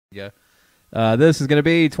Go. This is going to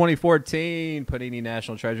be 2014 Panini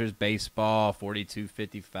National Treasures Baseball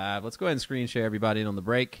 4255. Let's go ahead and screen share everybody in on the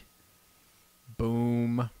break.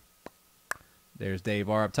 Boom. There's Dave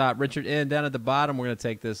R up top. Richard N down at the bottom. We're going to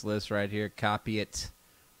take this list right here, copy it,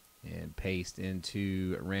 and paste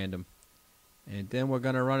into random. And then we're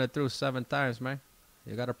going to run it through 7 times, man.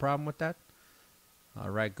 You got a problem with that? All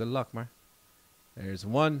right, good luck, man. There's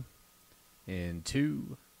 1 and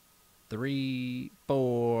 2. 3,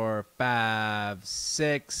 4, 5,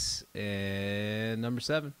 6, and number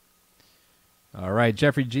 7. All right,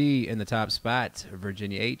 Jeffrey G in the top spot.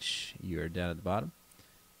 Virginia H, you are down at the bottom.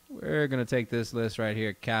 We're going to take this list right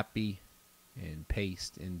here, copy, and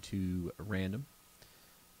paste into random.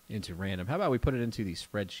 How about we put it into the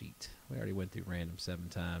spreadsheet? We already went through random 7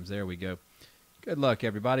 times. There we go. Good luck,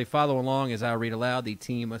 everybody. Follow along as I read aloud the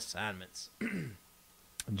team assignments.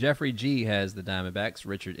 Jeffrey G has the Diamondbacks,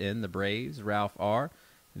 Richard N, the Braves, Ralph R,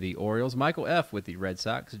 the Orioles, Michael F with the Red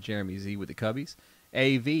Sox, Jeremy Z with the Cubbies,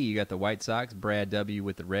 AV, you got the White Sox, Brad W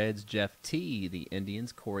with the Reds, Jeff T, the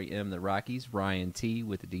Indians, Corey M, the Rockies, Ryan T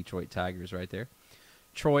with the Detroit Tigers right there.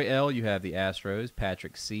 Troy L, you have the Astros,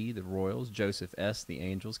 Patrick C, the Royals, Joseph S, the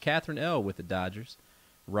Angels, Catherine L with the Dodgers,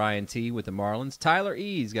 Ryan T with the Marlins, Tyler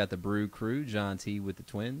E's got the Brew Crew, John T with the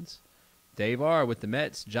Twins, Dave R with the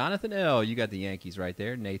Mets. Jonathan L, you got the Yankees right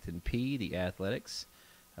there. Nathan P, the Athletics.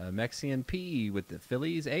 Mexican P with the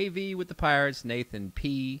Phillies. AV with the Pirates. Nathan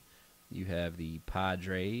P, you have the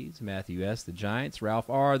Padres. Matthew S, the Giants. Ralph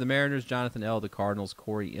R, the Mariners. Jonathan L, the Cardinals.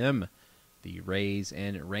 Corey M, the Rays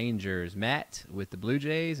and Rangers. Matt with the Blue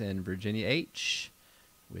Jays. And Virginia H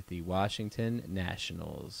with the Washington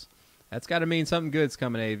Nationals. That's got to mean something good's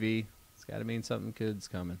coming, AV. It's got to mean something good's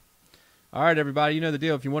coming. All right, everybody, you know the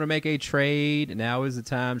deal. If you want to make a trade, now is the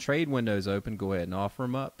time. Trade window's open. Go ahead and offer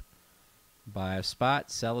them up. Buy a spot,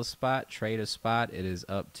 sell a spot, trade a spot. It is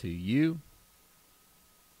up to you.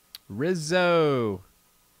 Rizzo.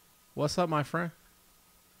 What's up, my friend?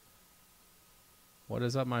 What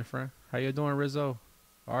is up, my friend? How you doing, Rizzo?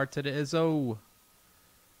 R to the Izzo.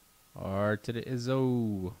 R to the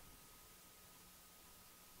Izzo.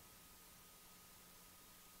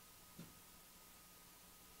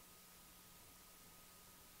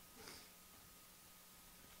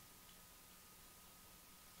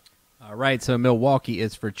 All right, so Milwaukee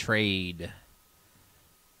is for trade.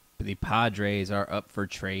 The Padres are up for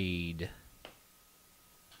trade.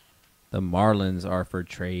 The Marlins are for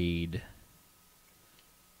trade.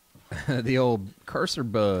 The old cursor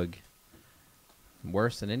bug.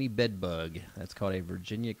 Worse than any bed bug. That's called a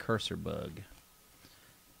Virginia cursor bug.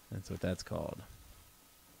 That's what that's called.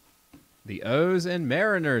 The O's and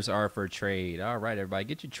Mariners are for trade. All right, everybody,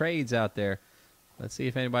 get your trades out there. Let's see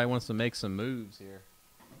if anybody wants to make some moves here.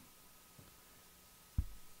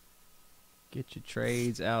 Get your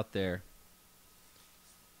trades out there.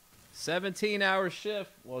 17-hour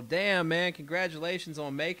shift. Well, damn, man. Congratulations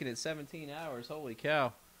on making it 17 hours. Holy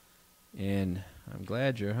cow. And I'm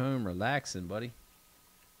glad you're home relaxing, buddy.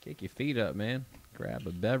 Kick your feet up, man. Grab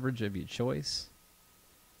a beverage of your choice.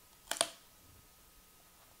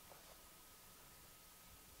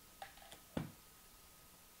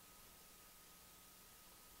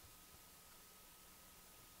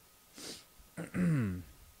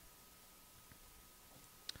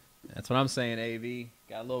 That's what I'm saying, AV.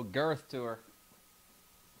 Got a little girth to her.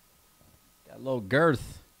 Got a little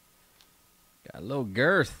girth. Got a little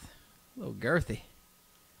girth. A little girthy.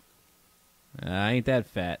 I ain't that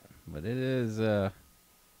fat, but it is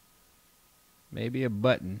maybe a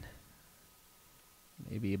button.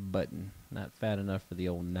 Maybe a button. Not fat enough for the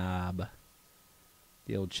old knob.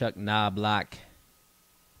 The old Chuck Knobloch.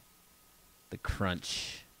 The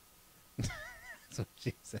crunch. That's what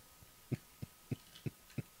she said.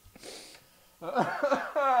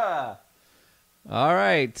 All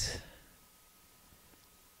right.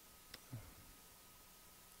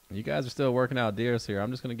 You guys are still working out deals here.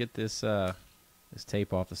 I'm just going to get this this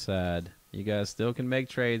tape off the side. You guys still can make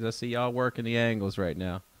trades. I see y'all working the angles right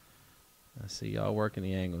now. You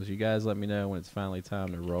guys let me know when it's finally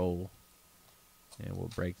time to roll. And we'll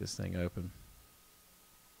break this thing open.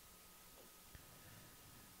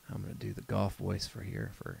 I'm going to do the golf voice for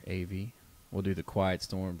AV. We'll do the quiet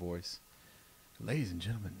storm voice. Ladies and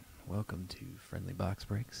gentlemen, welcome to Friendly Box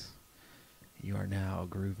Breaks. You are now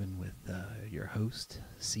grooving with your host,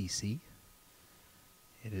 CC.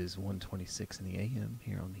 It is 1:26 in the a.m.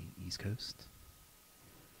 here on the East Coast.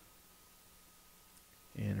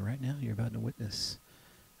 And right now you're about to witness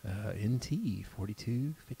NT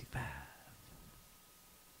 4255.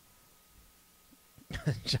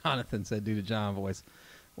 Jonathan said do the John voice.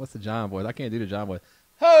 What's the John voice? I can't do the John voice.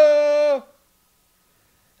 Ho!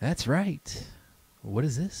 That's right. What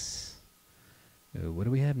is this? What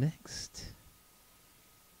do we have next?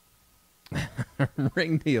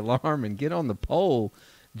 Ring the alarm and get on the pole.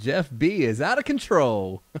 Jeff B is out of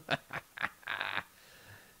control.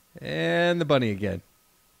 And the bunny again.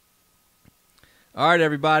 All right,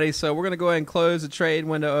 everybody. So we're going to go ahead and close the trade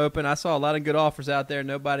window open. I saw a lot of good offers out there.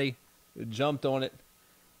 Nobody jumped on it.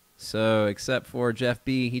 So except for Jeff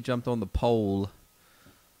B, he jumped on the pole.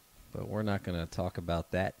 But we're not going to talk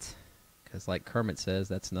about that. Because like Kermit says,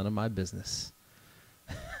 that's none of my business.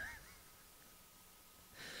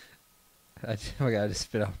 I just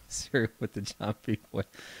spit out the cereal with the John P. Boy.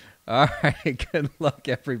 All right, good luck,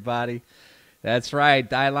 everybody. That's right.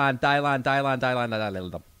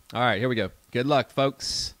 Dylon. All right, here we go. Good luck,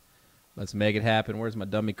 folks. Let's make it happen. Where's my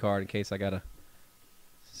dummy card in case I got to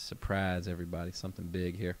surprise everybody? Something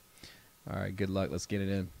big here. All right, good luck. Let's get it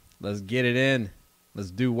in. Let's get it in. Let's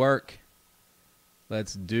do work.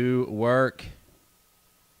 Let's do work.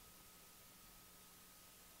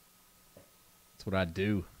 That's what I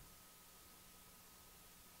do.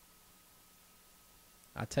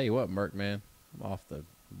 I tell you what, Merc, man. I'm off the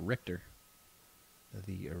Richter.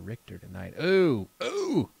 The Richter tonight. Ooh,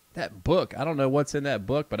 that book. I don't know what's in that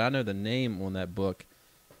book, but I know the name on that book,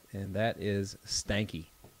 and that is Stanky.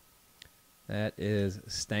 That is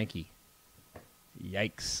Stanky.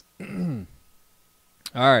 Yikes.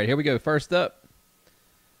 All right, here we go. First up.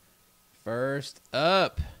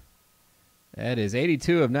 That is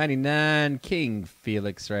 82 of 99. King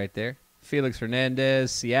Felix right there. Felix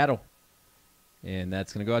Hernandez, Seattle. And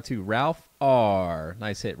that's going to go out to Ralph R.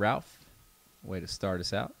 Nice hit, Ralph. Way to start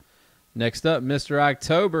us out. Next up, Mr.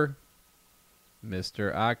 October.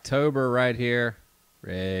 Mr. October right here.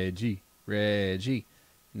 Reggie.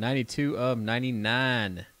 92 of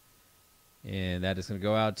 99. And that is going to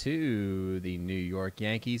go out to the New York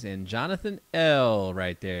Yankees and Jonathan L.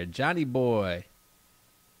 right there. Johnny boy.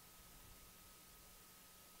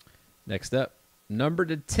 Next up, number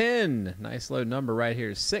to 10. Nice low number right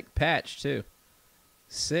here. Sick patch, too.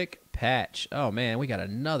 Sick patch. Oh, man, we got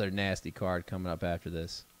another nasty card coming up after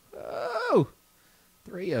this. Oh,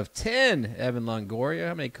 3 of 10. Evan Longoria.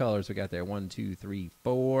 How many colors we got there? 1, 2, 3,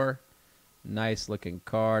 4. Nice looking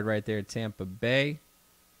card right there, Tampa Bay.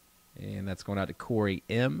 And that's going out to Corey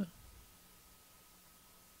M.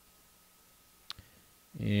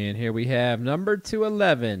 And here we have number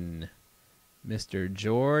 211. Mr.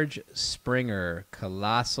 George Springer.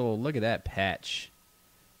 Colossal. Look at that patch.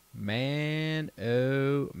 Man,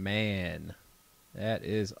 oh, man. That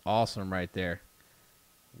is awesome right there.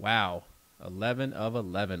 Wow. 11 of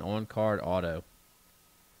 11 on-card auto.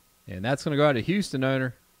 And that's going to go out to Houston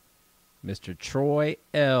owner, Mr. Troy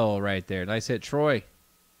L. right there. Nice hit, Troy.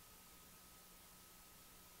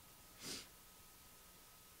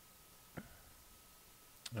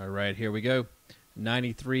 All right, here we go.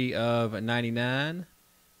 93 of 99.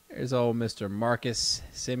 There's old Mr. Marcus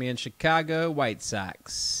Semien, Chicago White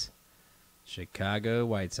Sox. Chicago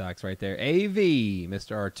White Sox right there. AV,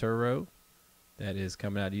 Mr. Arturo. That is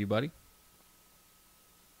coming out to you, buddy.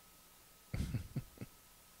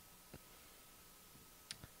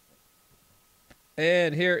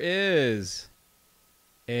 And here is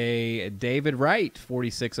a David Wright,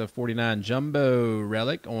 46 of 49 jumbo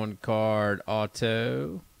relic on card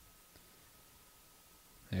auto.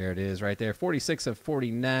 There it is right there, 46 of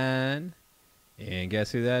 49. And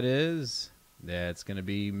guess who that is? That's going to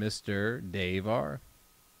be Mr. Dave R.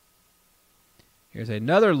 Here's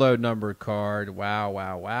another low number card.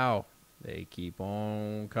 Wow. They keep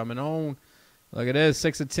on coming on. Look at this,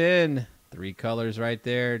 6 of 10. 3 colors right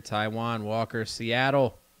there. Taiwan Walker,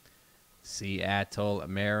 Seattle. Seattle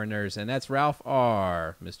Mariners. And that's Ralph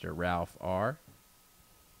R. Mr. Ralph R.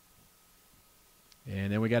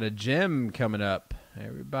 And then we got a gem coming up.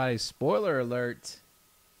 Everybody, spoiler alert.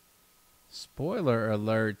 Spoiler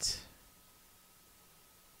alert.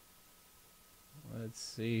 Let's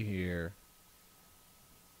see here.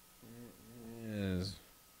 Yes.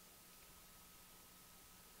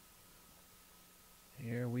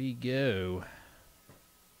 Here we go.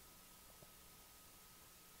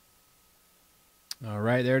 All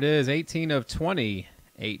right, there it is. 18 of 20.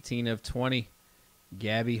 18 of 20.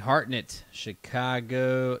 Gabby Hartnett,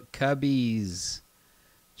 Chicago Cubbies.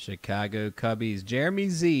 Chicago Cubbies. Jeremy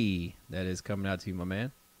Z. That is coming out to you, my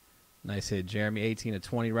man. Nice hit, Jeremy. 18 of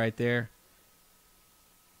 20 right there.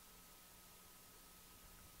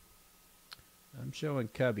 I'm showing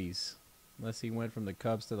Cubbies. Unless he went from the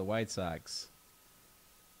Cubs to the White Sox.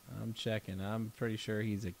 I'm checking. I'm pretty sure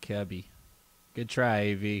he's a Cubby. Good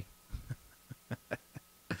try, AV.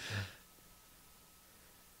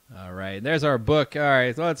 All right, there's our book. All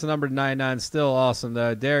right, so it's number 99. Still awesome,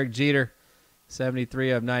 though. Derek Jeter,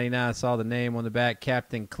 73 of 99. Saw the name on the back.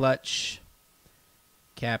 Captain Clutch.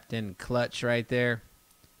 Captain Clutch right there.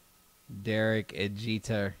 Derek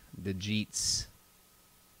Jeter, the Jeets.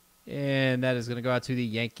 And that is going to go out to the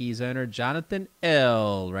Yankees owner, Jonathan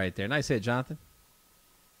L. right there. Nice hit, Jonathan.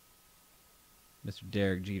 Mr.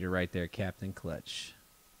 Derek Jeter right there, Captain Clutch.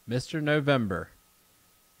 Mr. November,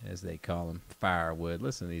 as they call him, Firewood.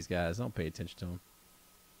 Listen to these guys. Don't pay attention to them.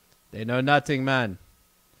 They know nothing, man.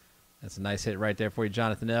 That's a nice hit right there for you,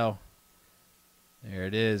 Jonathan L. There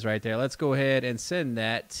it is right there. Let's go ahead and send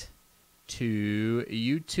that to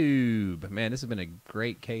YouTube. Man, this has been a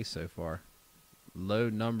great case so far. Low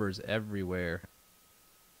numbers everywhere.